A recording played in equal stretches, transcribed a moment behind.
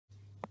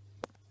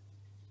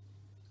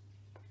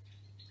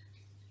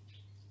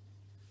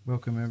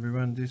Welcome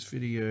everyone. This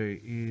video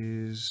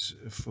is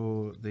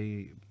for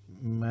the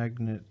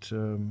Magnetic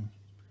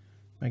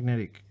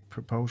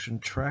Propulsion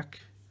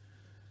Track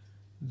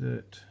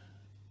that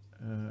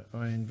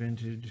I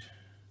invented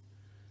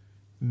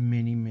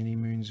many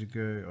moons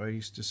ago. I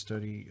used to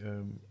study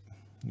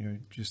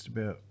just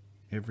about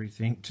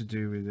everything to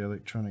do with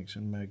electronics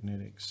and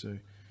magnetics. So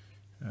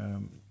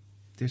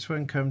this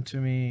one came to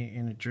me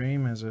in a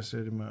dream, as I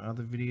said in my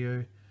other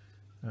video.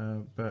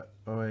 But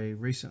I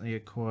recently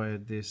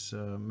acquired this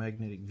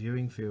magnetic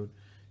viewing field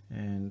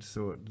and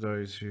thought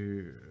those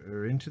who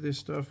are into this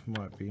stuff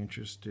might be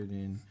interested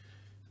in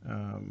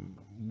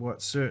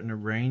what certain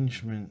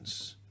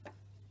arrangements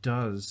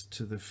does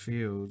to the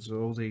fields.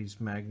 All these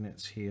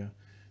magnets here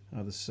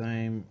are the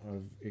same.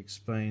 I've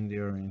explained the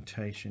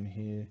orientation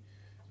here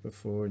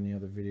before in the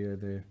other video.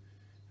 They're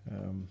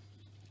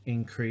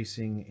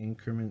increasing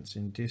increments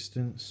in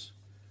distance.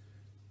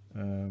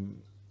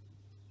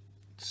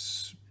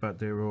 But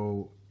they're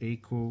all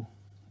equal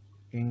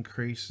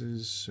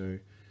increases, so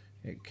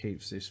it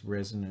keeps this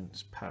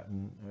resonance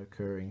pattern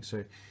occurring.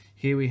 So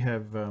here we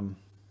have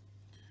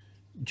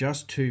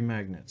just two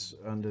magnets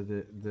under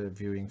the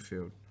viewing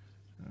field.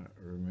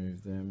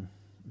 Remove them,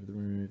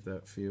 remove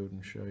that field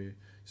and show you.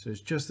 So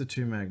it's just the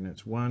two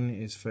magnets. One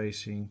is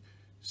facing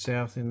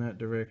south in that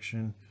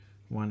direction,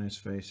 one is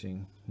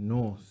facing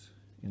north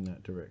in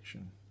that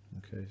direction.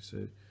 Okay,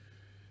 so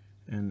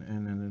and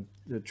then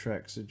the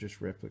tracks are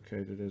just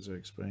replicated as I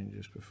explained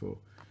just before.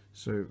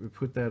 So we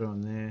put that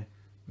on there,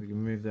 we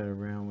can move that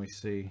around, we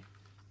see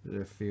that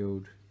the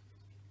field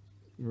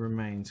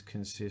remains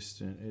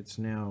consistent. It's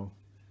now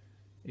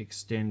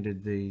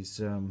extended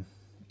these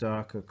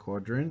darker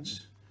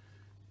quadrants,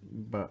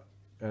 but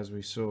as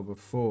we saw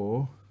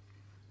before,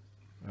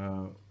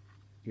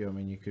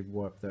 you could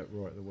wipe that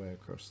right the way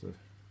across the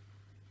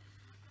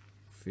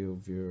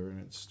field viewer and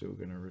it's still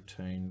going to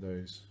retain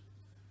those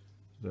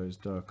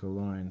darker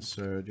lines.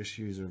 So I just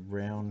use a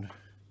round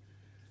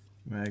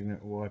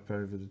magnet wipe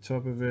over the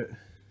top of it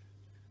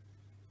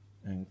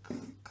and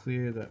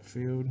clear that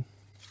field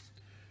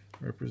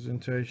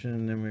representation,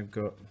 and then we've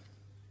got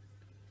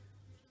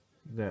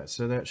that.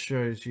 So that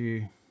shows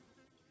you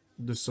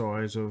the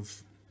size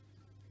of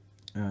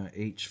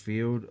each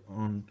field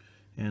on,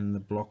 and the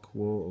block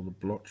wall or the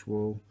blotch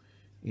wall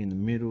in the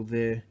middle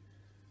there.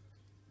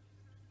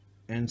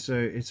 And so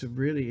it's a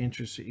really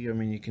interesting,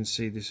 you can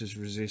see this is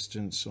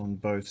resistance on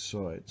both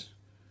sides.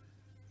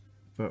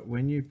 But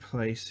when you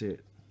place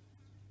it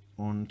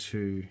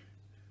onto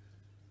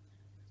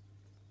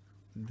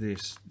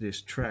this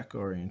track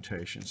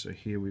orientation, so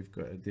here we've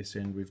got, at this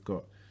end we've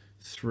got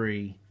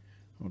three,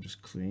 I'll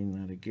just clean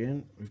that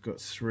again, we've got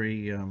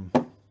three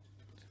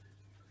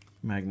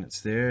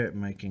magnets there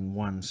making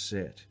one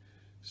set.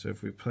 So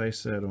if we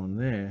place that on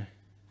there,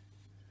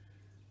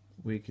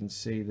 we can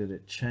see that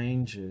it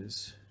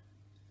changes.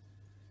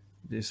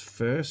 This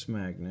first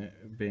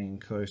magnet, being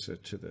closer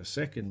to the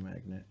second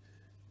magnet,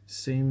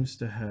 seems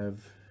to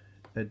have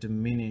a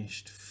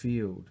diminished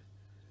field,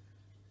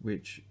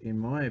 which in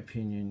my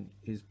opinion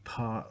is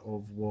part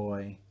of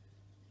why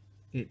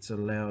it's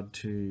allowed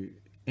to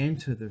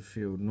enter the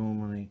field.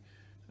 Normally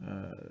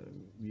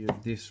you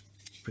have this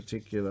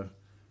particular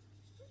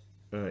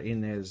in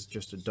there's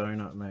just a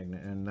donut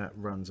magnet and that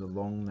runs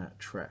along that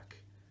track.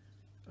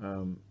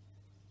 In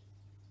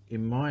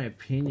my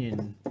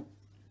opinion,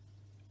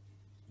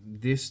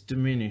 this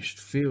diminished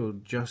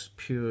field just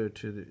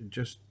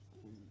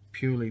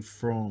purely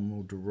from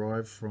or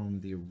derived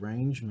from the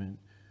arrangement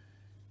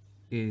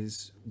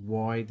is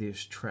why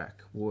this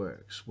track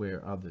works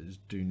where others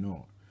do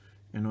not.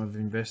 And I've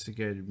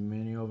investigated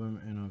many of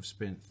them and I've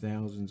spent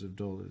thousands of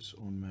dollars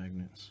on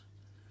magnets.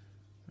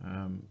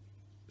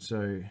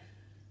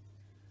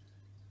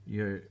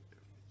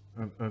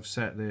 I've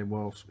sat there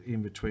whilst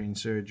in between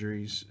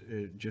surgeries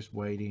just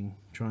waiting,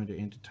 trying to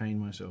entertain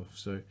myself.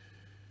 So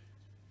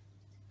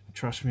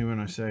trust me when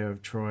I say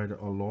I've tried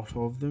a lot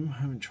of them.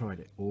 I haven't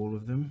tried all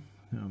of them.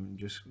 I'm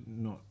just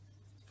not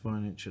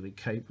financially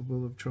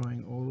capable of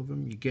trying all of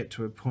them. You get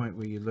to a point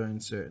where you learn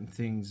certain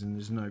things and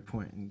there's no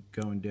point in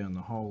going down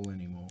the hole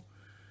anymore.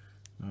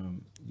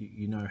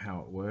 You know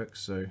how it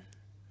works, so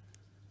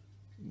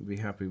be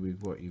happy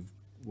with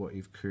what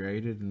you've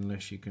created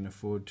unless you can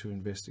afford to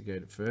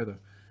investigate it further.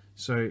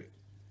 So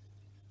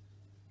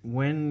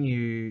when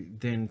you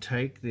then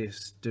take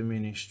this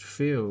diminished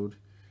field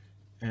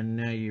and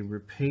now you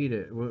repeat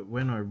it,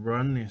 when I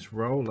run this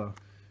roller,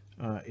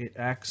 it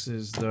acts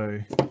as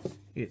though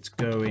it's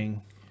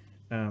going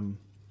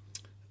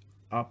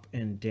up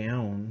and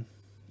down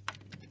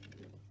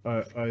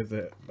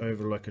over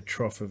like a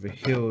trough of a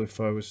hill.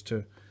 If I was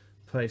to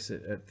place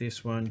it at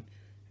this one,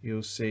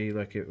 you'll see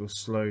like it will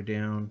slow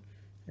down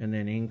and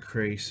then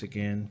increase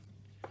again.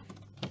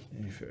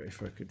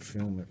 If I could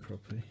film it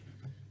properly.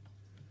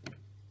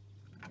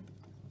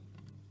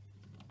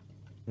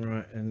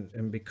 Right,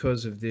 and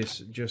because of this,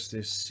 just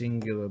this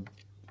singular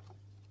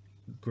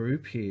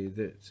group here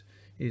that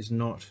is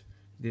not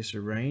this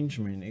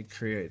arrangement, it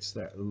creates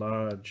that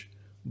large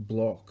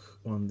block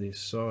on this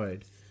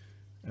side.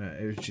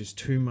 It was just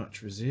too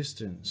much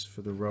resistance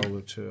for the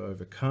roller to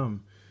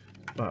overcome.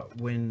 But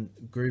when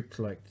grouped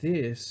like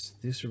this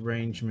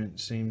arrangement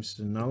seems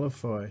to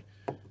nullify,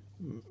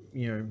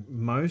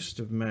 most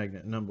of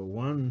magnet number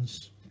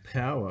one's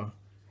power,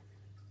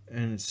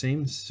 and it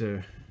seems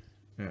to,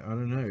 I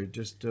don't know, it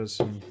just does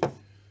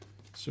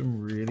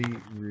some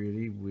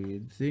really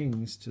weird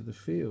things to the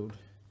field,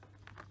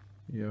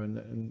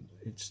 and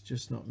it's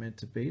just not meant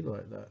to be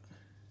like that.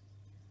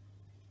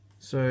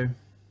 So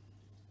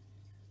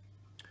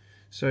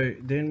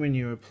then when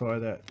you apply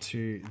that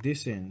to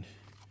this end,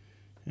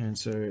 and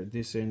so at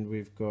this end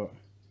we've got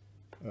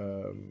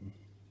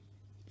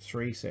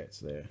 3 sets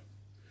there,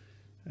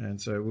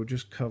 and so we'll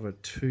just cover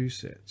 2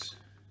 sets.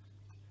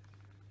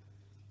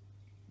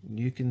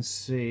 You can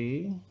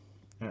see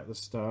at the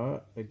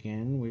start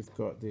again we've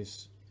got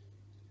this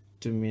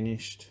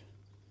diminished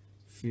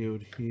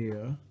field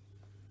here.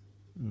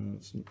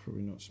 It's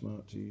probably not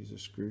smart to use a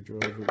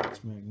screwdriver,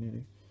 it's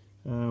magnetic.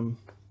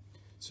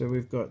 So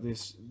we've got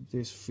this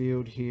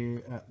field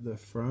here at the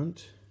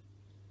front,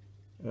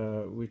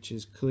 which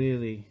is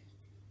clearly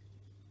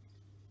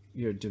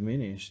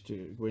diminished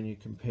when you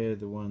compare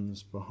the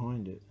ones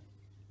behind it.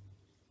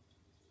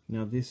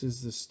 Now this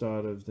is the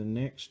start of the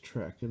next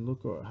track, and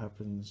look what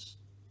happens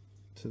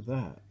to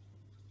that.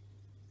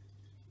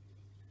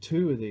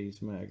 2 of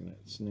these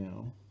magnets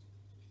now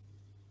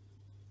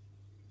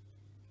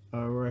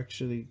are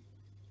actually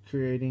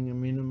creating a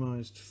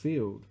minimized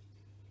field.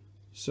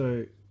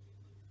 So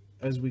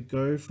as we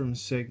go from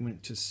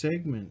segment to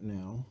segment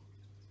now,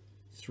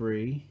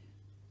 3,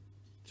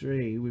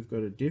 we've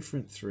got a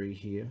different 3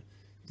 here.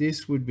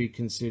 This would be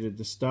considered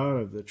the start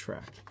of the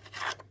track.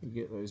 We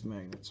get those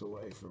magnets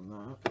away from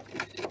that.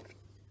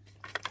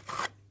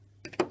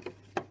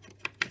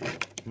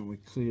 And we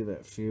clear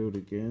that field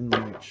again,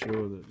 make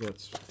sure that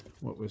that's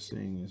what we're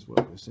seeing is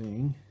what we're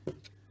seeing.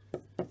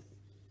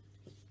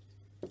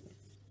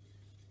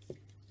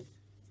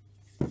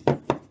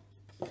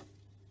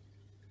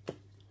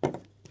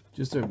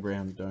 Just a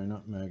round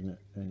donut magnet,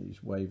 and you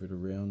just wave it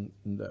around,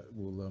 and that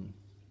will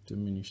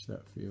diminish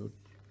that field.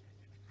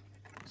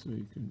 So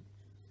you can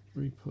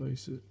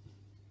replace it.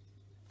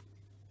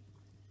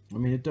 I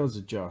mean, it does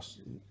adjust,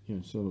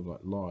 sort of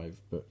like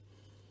live, but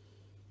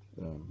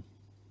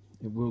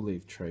it will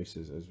leave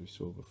traces, as we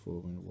saw before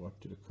when it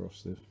wiped it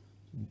across the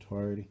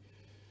entirety.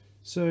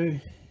 So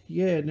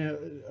yeah, now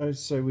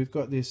so we've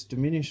got this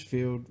diminished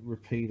field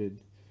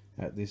repeated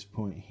at this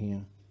point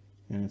here,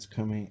 and it's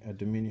coming a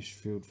diminished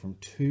field from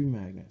 2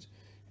 magnets,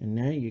 and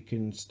now you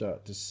can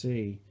start to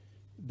see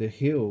the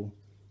hill,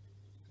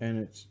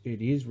 and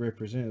it is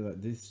represented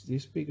like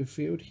this bigger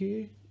field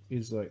here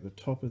is like the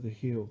top of the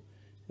hill,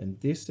 and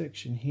this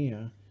section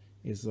here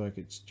is like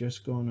it's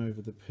just gone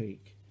over the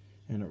peak,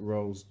 and it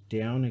rolls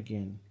down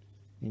again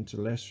into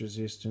less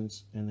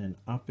resistance and then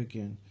up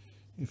again.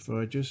 If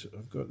I've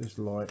got this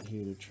light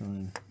here to try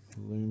and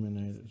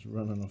illuminate it. It's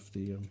running off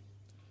the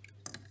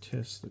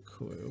Tesla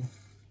coil.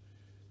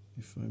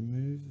 If I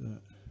move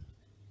that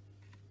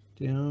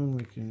down,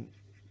 we can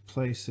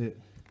place it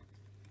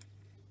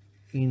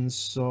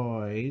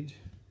inside,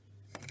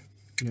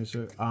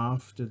 so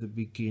after the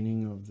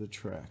beginning of the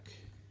track.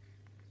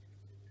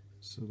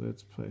 So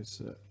let's place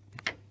that.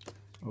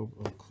 I'll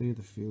clear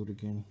the field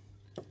again,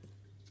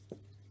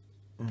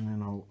 and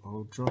then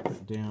I'll drop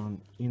it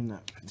down in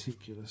that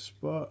particular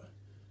spot.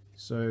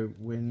 So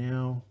we're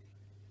now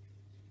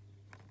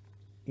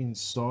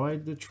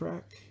inside the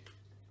track,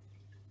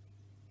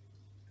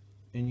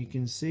 and you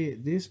can see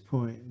at this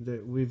point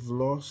that we've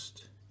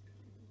lost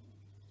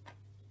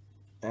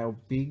our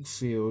big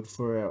field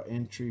for our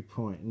entry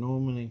point.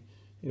 Normally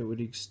it would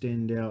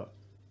extend out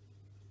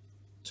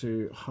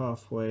to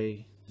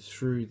halfway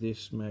through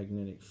this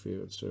magnetic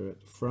field. So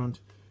at the front,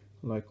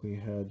 like we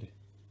had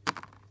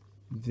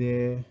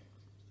there,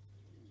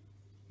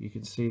 you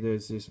can see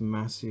there's this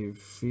massive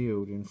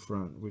field in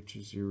front, which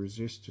is your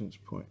resistance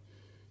point,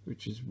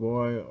 which is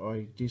why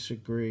I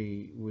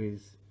disagree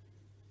with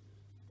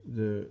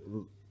the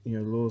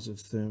laws of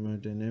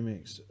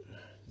thermodynamics.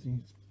 I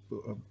think it's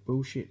a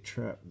bullshit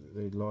trap that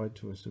they lied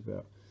to us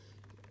about.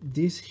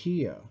 This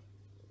here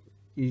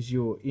is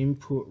your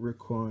input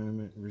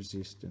requirement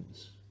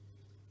resistance.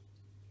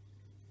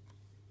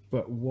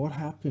 But what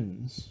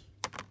happens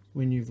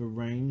when you've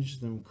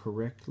arranged them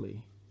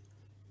correctly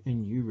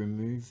and you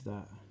remove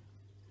that?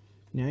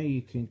 Now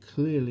you can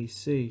clearly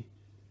see,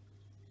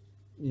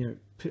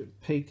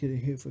 peak of the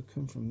hill. If I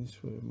come from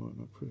this way, I might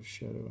not put a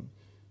shadow on.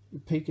 The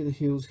peak of the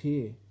hill's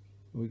here.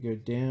 We go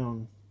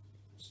down,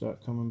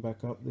 start coming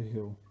back up the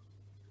hill.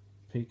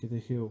 Peak of the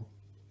hill,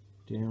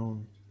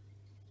 down.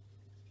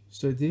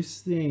 So this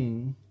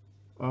thing,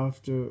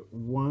 after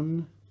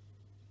one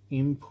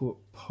input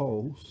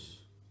pulse,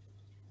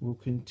 will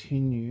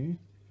continue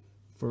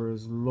for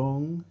as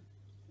long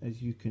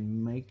as you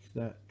can make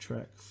that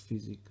track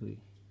physically.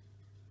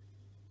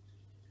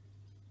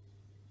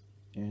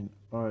 And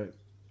I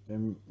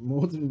am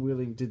more than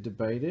willing to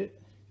debate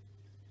it,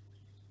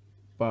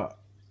 but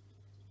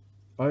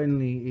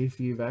only if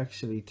you've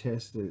actually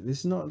tested it. This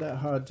is not that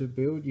hard to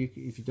build. If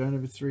you don't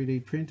have a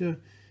 3D printer,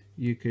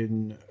 you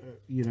can,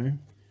 you know,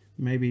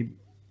 maybe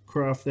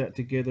craft that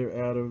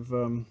together out of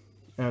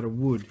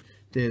wood.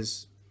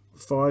 There's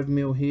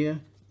 5mm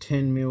here,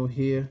 10mm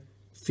here,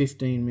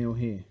 15mm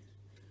here.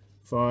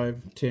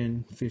 5,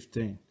 10,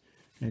 15.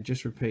 And it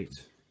just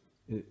repeats.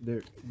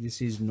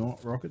 This is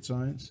not rocket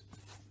science.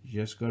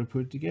 You just got to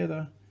put it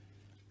together.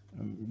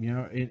 You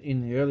know,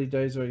 in the early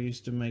days, I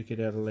used to make it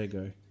out of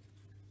Lego,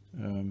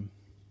 and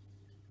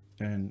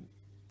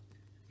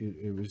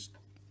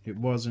it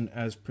wasn't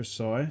as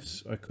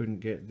precise. I couldn't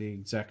get the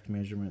exact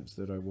measurements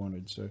that I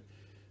wanted, so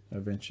I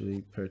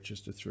eventually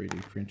purchased a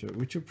 3D printer,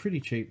 which are pretty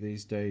cheap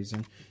these days.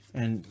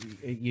 And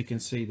you can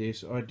see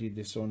this. I did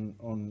this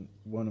on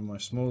one of my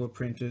smaller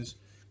printers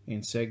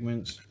in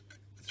segments.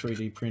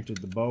 3D printed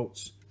the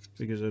bolts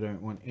because I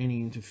don't want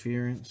any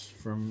interference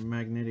from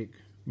magnetic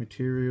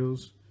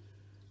materials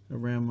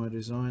around my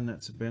design.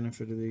 That's a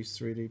benefit of these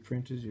 3D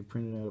printers. You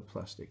print it out of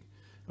plastic.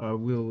 I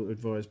will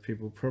advise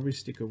people probably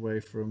stick away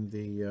from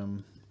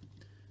the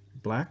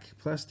black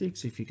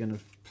plastics if you're going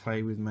to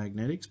play with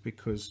magnetics,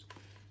 because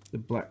the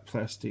black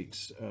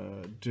plastics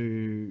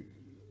do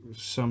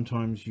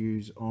sometimes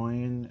use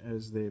iron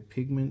as their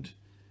pigment,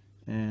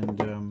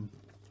 and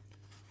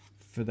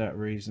for that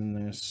reason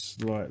they're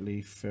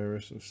slightly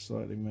ferrous or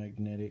slightly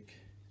magnetic.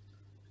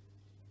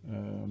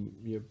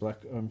 Yeah,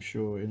 black, I'm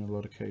sure in a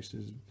lot of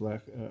cases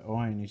black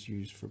iron is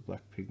used for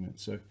black pigment,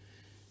 so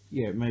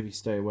yeah, maybe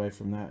stay away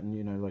from that. And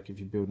you know, like if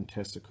you're building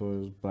tester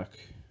coils, black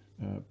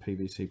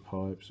PVC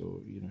pipes, or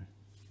you know,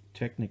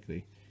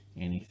 technically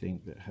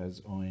anything that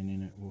has iron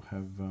in it will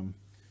have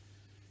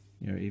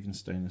you know, even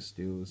stainless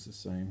steel is the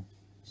same.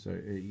 So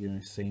you know,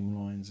 seam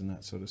lines and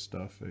that sort of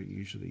stuff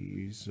usually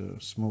use a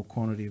small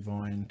quantity of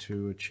iron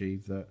to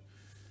achieve that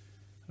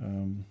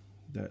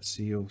that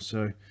seal.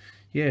 So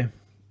yeah,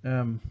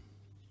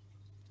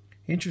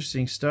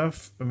 interesting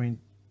stuff. I mean,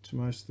 to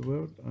most of the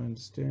world, I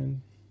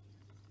understand,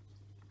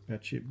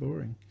 that shit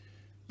boring,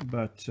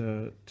 but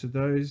to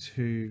those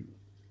who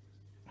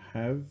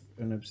have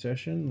an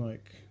obsession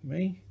like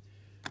me,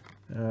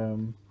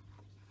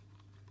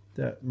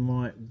 that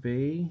might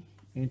be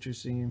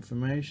interesting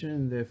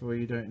information. Therefore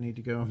you don't need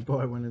to go and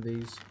buy one of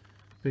these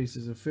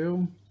pieces of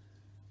film.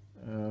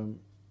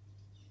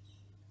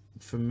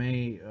 For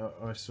me,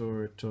 I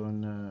saw it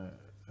on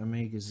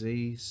Amiga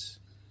Z's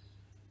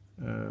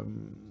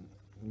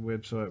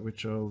website,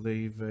 which I'll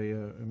leave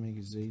a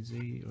Amiga ZZ,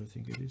 I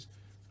think it is.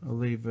 I'll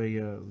leave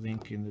a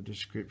link in the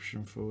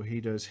description for. He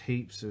does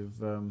heaps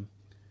of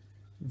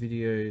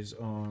videos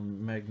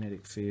on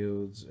magnetic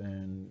fields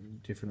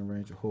and different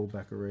range of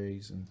Hallback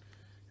arrays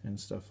and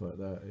stuff like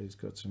that. He's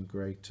got some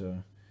great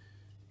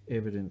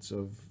evidence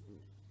of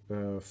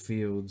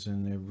fields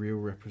and their real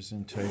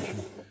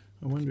representation.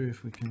 I wonder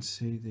if we can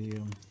see the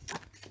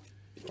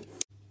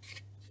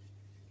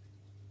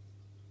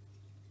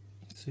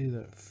see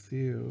that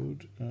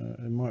field.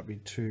 It might be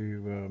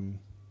too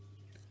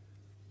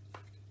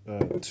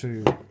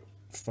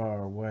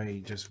far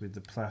away just with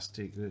the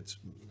plastic that's,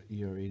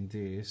 you're in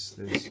this.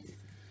 There's,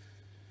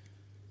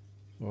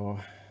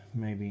 or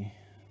maybe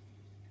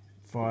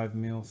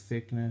 5mm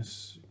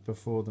thickness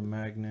before the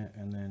magnet,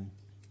 and then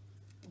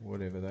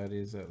whatever that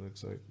is, that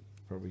looks like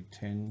probably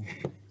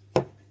 10mm,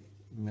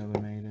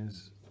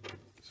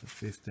 so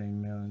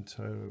 15mm in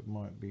total. It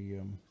might be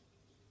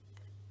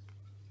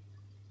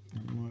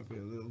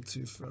a little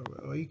too far away.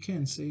 Oh, you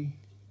can see,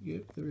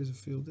 yep, there is a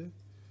field there.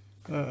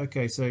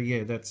 Okay, so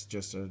yeah, that's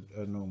just a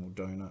normal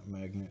donut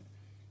magnet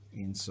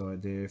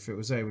inside there. If it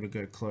was able to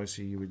go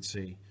closer, you would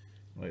see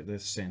like the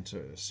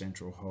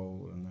central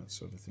hole and that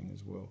sort of thing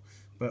as well.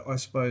 But I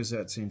suppose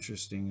that's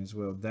interesting as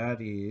well.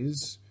 That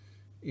is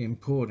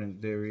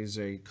important. There is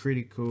a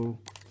critical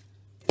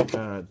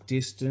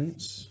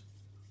distance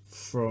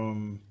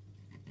from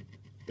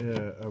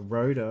a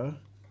rotor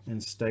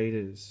and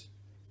stators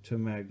to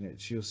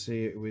magnets. You'll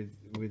see it with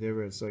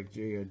everything. It's like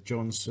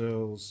John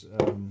Searle's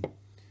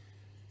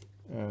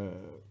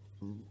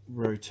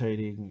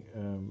rotating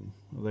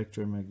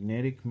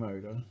electromagnetic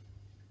motor.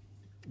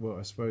 Well,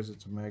 I suppose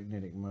it's a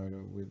magnetic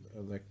motor with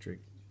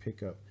electric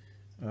pickup.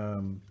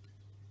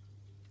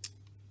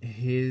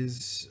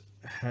 His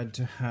had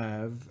to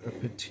have a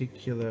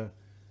particular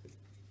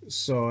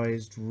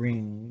sized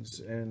rings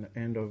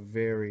and of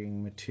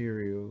varying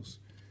materials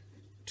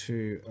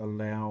to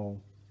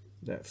allow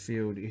that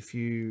field. If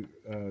you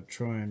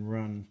try and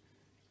run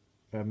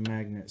a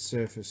magnet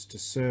surface to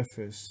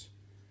surface,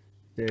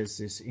 there's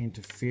this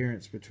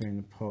interference between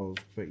the poles,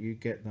 but you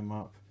get them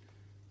up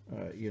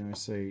you know,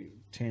 say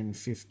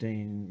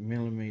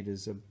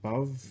 10-15mm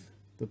above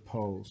the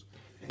poles,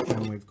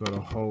 and we've got a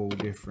whole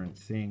different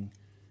thing.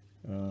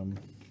 I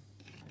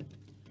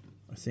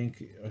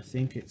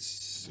think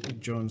it's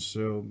John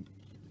Searle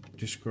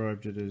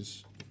described it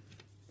as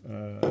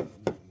the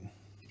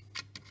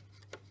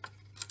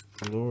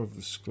law of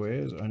the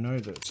squares. I know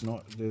that it's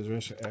not,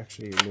 there's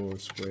actually a law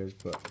of squares,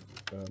 but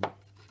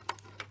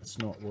it's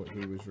not what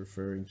he was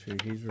referring to.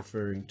 He's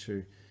referring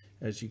to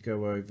as you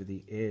go over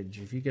the edge.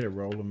 If you get a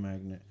roller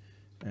magnet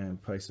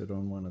and place it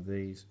on one of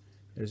these,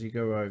 as you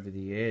go over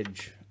the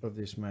edge of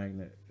this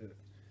magnet,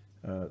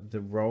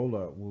 the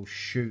roller will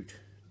shoot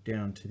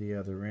down to the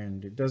other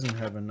end. It doesn't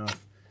have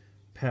enough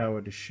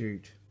power to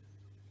shoot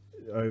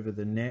over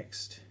the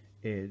next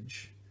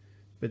edge,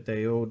 but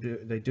they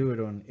do it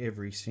on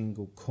every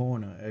single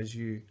corner. As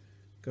you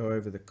go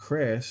over the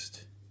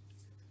crest,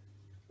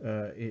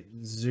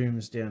 it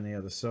zooms down the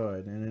other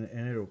side, and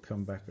it'll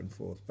come back and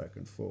forth, back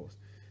and forth.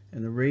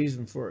 And the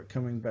reason for it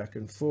coming back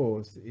and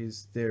forth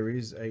is there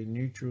is a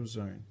neutral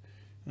zone,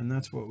 and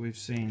that's what we've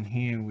seen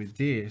here with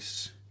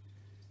this.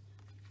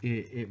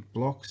 It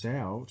blocks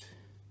out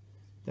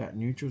that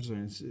neutral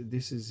zone. So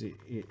this is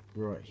it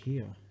right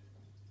here,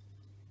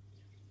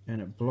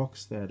 and it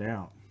blocks that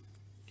out.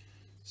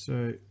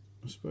 So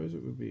I suppose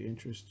it would be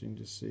interesting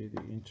to see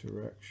the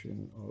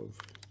interaction of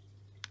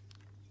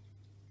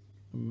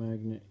a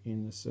magnet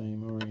in the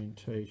same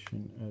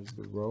orientation as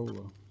the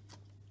roller.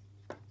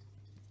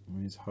 I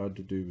mean, it's hard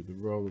to do with the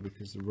roller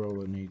because the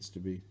roller needs to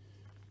be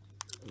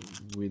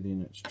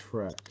within its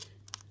track.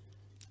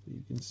 But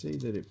you can see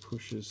that it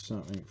pushes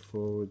something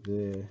forward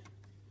there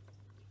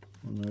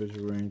on those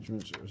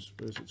arrangements. I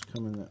suppose it's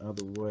coming the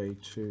other way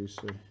too,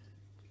 so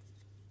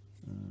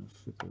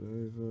flip it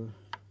over.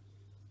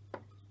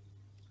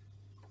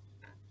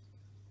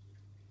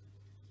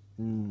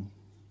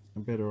 A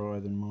better eye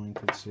than mine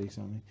could see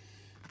something.